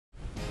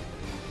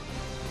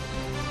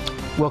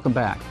Welcome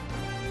back.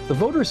 The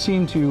voters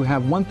seem to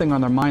have one thing on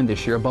their mind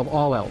this year above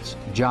all else: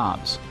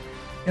 jobs.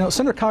 You know,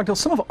 Senator Cogdill,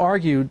 some have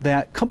argued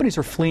that companies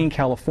are fleeing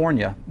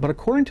California, but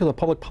according to the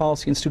Public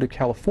Policy Institute of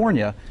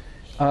California,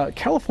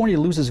 California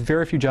loses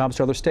very few jobs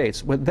to other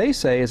states. What they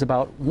say is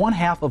about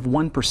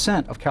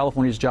 0.5% of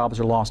California's jobs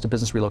are lost to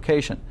business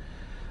relocation.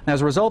 And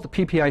as a result, the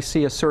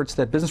PPIC asserts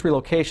that business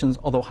relocations,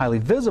 although highly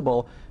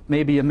visible,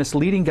 may be a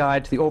misleading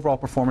guide to the overall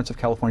performance of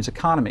California's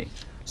economy.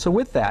 So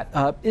with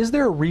that, is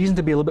there a reason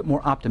to be a little bit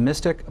more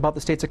optimistic about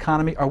the state's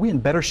economy? Are we in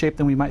better shape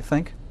than we might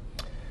think?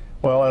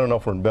 Well, I don't know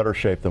if we're in better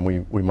shape than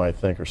we might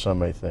think, or some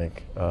may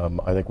think.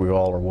 I think we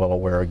all are well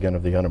aware, again,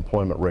 of the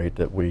unemployment rate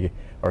that we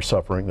are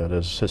suffering that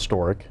is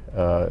historic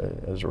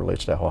as it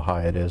relates to how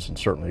high it is, and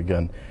certainly,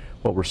 again,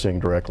 what we're seeing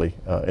directly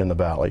in the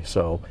Valley.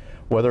 So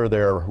whether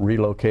they're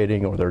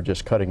relocating or they're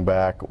just cutting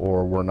back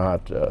or we're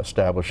not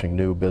establishing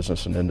new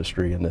business and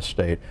industry in this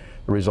state,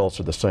 the results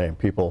are the same.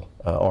 People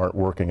aren't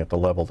working at the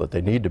level that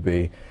they need to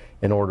be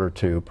in order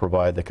to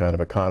provide the kind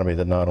of economy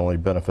that not only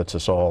benefits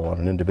us all on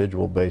an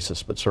individual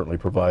basis, but certainly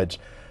provides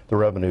the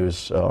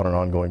revenues on an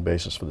ongoing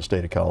basis for the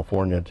state of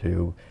California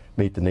to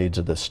meet the needs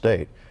of this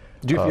state.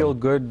 Do you feel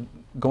good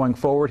going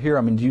forward here?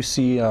 I mean, do you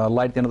see a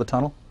light at the end of the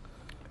tunnel?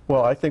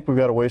 Well, I think we've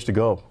got a ways to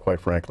go, quite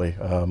frankly.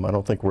 I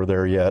don't think we're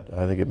there yet.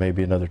 I think it may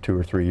be another 2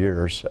 or 3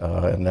 years,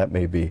 and that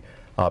may be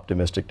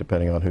optimistic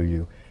depending on who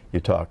you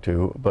talk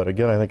to. But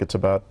again, I think it's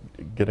about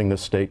getting the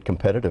state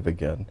competitive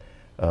again,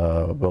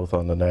 both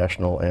on the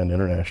national and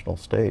international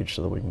stage,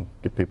 so that we can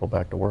get people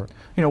back to work.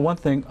 You know, one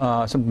thing,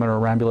 Assemblyman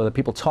Arambula, that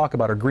people talk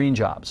about are green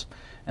jobs,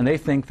 and they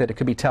think that it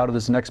could be touted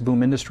as the next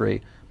boom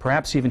industry,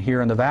 perhaps even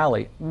here in the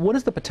Valley. What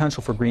is the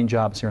potential for green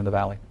jobs here in the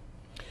Valley?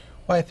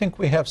 Well, I think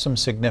we have some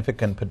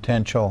significant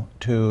potential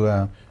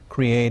to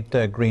create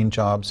green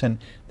jobs, and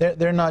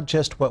they're not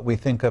just what we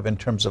think of in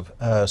terms of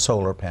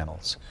solar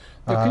panels.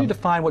 Can you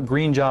define what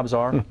green jobs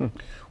are?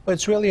 Well,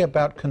 it's really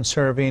about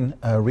conserving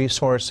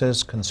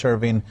resources,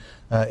 conserving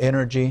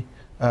energy.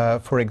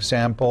 For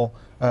example,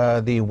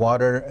 the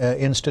Water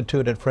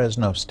Institute at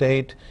Fresno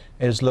State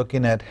is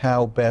looking at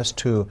how best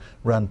to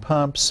run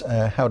pumps,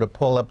 how to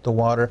pull up the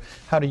water,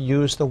 how to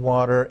use the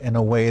water in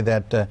a way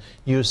that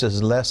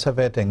uses less of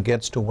it and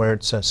gets to where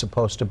it's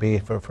supposed to be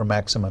for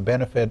maximum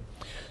benefit.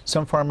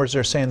 Some farmers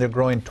are saying they're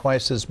growing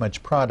twice as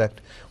much product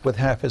with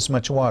half as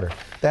much water.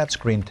 That's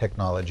green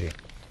technology.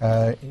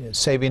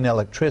 Saving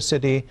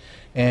electricity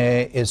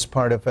is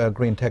part of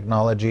green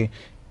technology.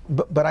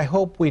 But I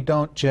hope we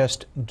don't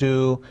just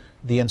do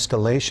the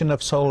installation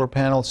of solar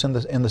panels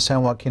in the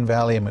San Joaquin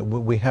Valley. I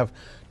mean, we have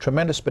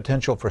tremendous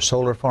potential for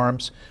solar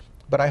farms,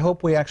 but I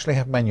hope we actually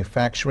have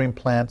manufacturing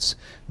plants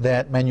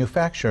that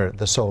manufacture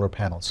the solar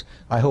panels.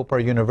 I hope our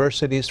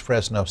universities,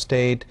 Fresno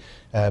State,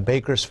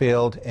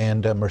 Bakersfield,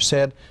 and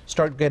Merced,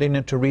 start getting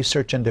into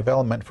research and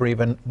development for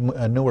even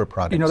newer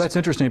products. You know, that's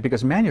interesting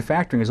because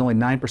manufacturing is only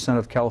 9%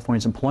 of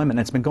California's employment, and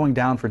it's been going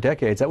down for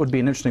decades. That would be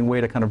an interesting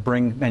way to kind of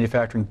bring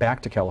manufacturing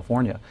back to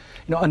California.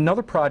 You know,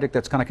 another project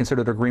that's kind of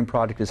considered a green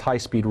project is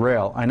high-speed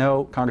rail. I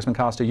know, Congressman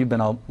Costa, you've been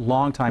a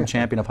long-time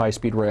champion of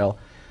high-speed rail.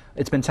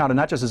 It's been touted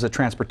not just as a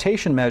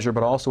transportation measure,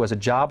 but also as a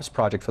jobs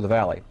project for the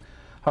Valley.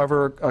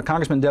 However,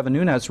 Congressman Devin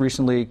Nunes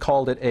recently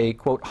called it a,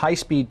 quote,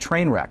 high-speed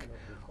train wreck.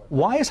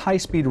 Why is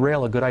high-speed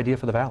rail a good idea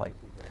for the Valley?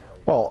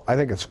 Well, I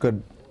think it's a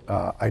good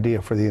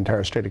idea for the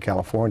entire state of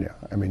California.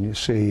 I mean, you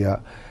see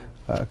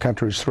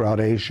countries throughout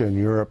Asia and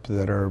Europe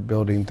that are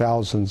building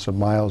thousands of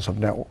miles of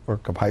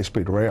network of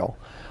high-speed rail.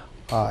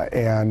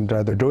 And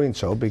they're doing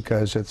so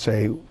because it's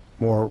a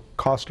more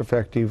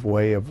cost-effective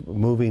way of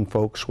moving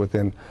folks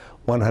within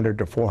 100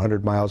 to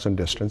 400 miles in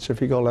distance.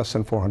 If you go less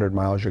than 400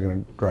 miles, you're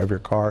going to drive your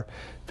car.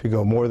 If you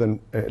go more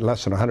than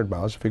less than 100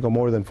 miles, if you go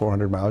more than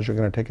 400 miles, you're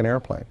going to take an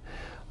airplane.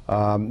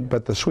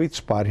 But the sweet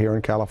spot here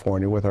in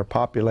California, with our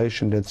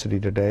population density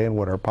today and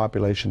what our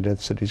population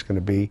density is going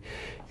to be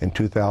in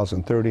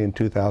 2030 and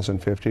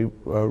 2050,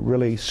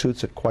 really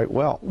suits it quite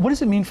well. What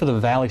does it mean for the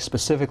Valley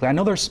specifically? I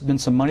know there's been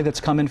some money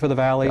that's come in for the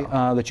Valley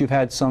that you've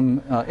had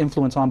some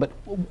influence on, but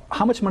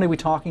how much money are we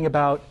talking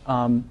about?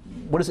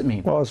 What does it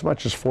mean? Well, as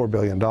much as $4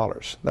 billion.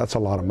 That's a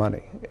lot of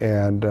money.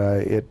 And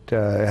it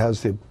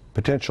has the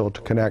potential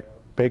to connect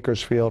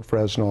Bakersfield,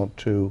 Fresno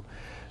to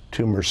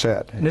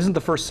Merced. And isn't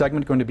the first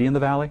segment going to be in the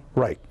Valley?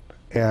 Right.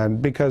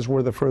 And because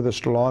we're the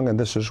furthest along, and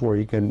this is where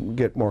you can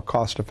get more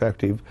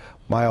cost-effective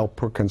mile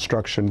per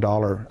construction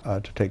dollar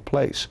to take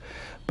place.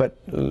 But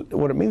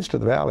what it means to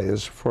the Valley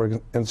is,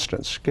 for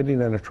instance,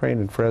 getting in a train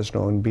in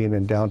Fresno and being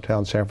in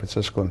downtown San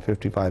Francisco in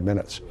 55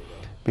 minutes,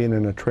 being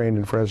in a train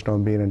in Fresno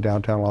and being in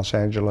downtown Los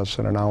Angeles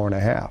in an hour and a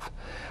half.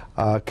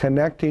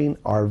 Connecting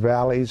our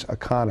Valley's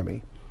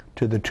economy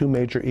to the two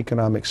major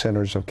economic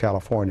centers of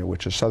California,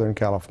 which is Southern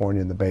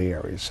California and the Bay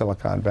Area,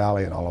 Silicon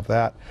Valley and all of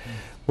that.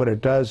 What it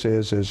does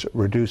is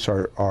reduce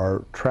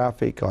our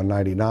traffic on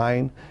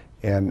 99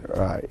 and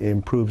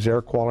improves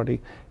air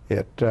quality.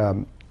 It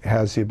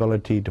has the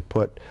ability to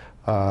put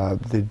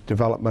the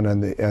development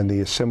and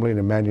the assembling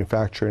and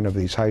manufacturing of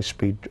these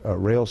high-speed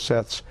rail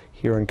sets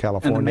here in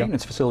California. And the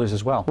maintenance facilities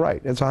as well.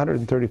 Right. It's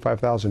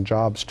 135,000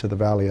 jobs to the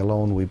Valley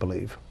alone, we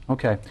believe.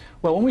 Okay.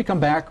 Well, when we come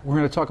back, we're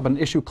going to talk about an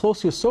issue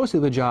closely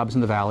associated with the jobs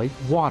in the Valley,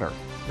 water.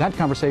 That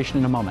conversation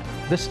in a moment.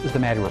 This is the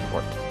Maddy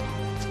Report.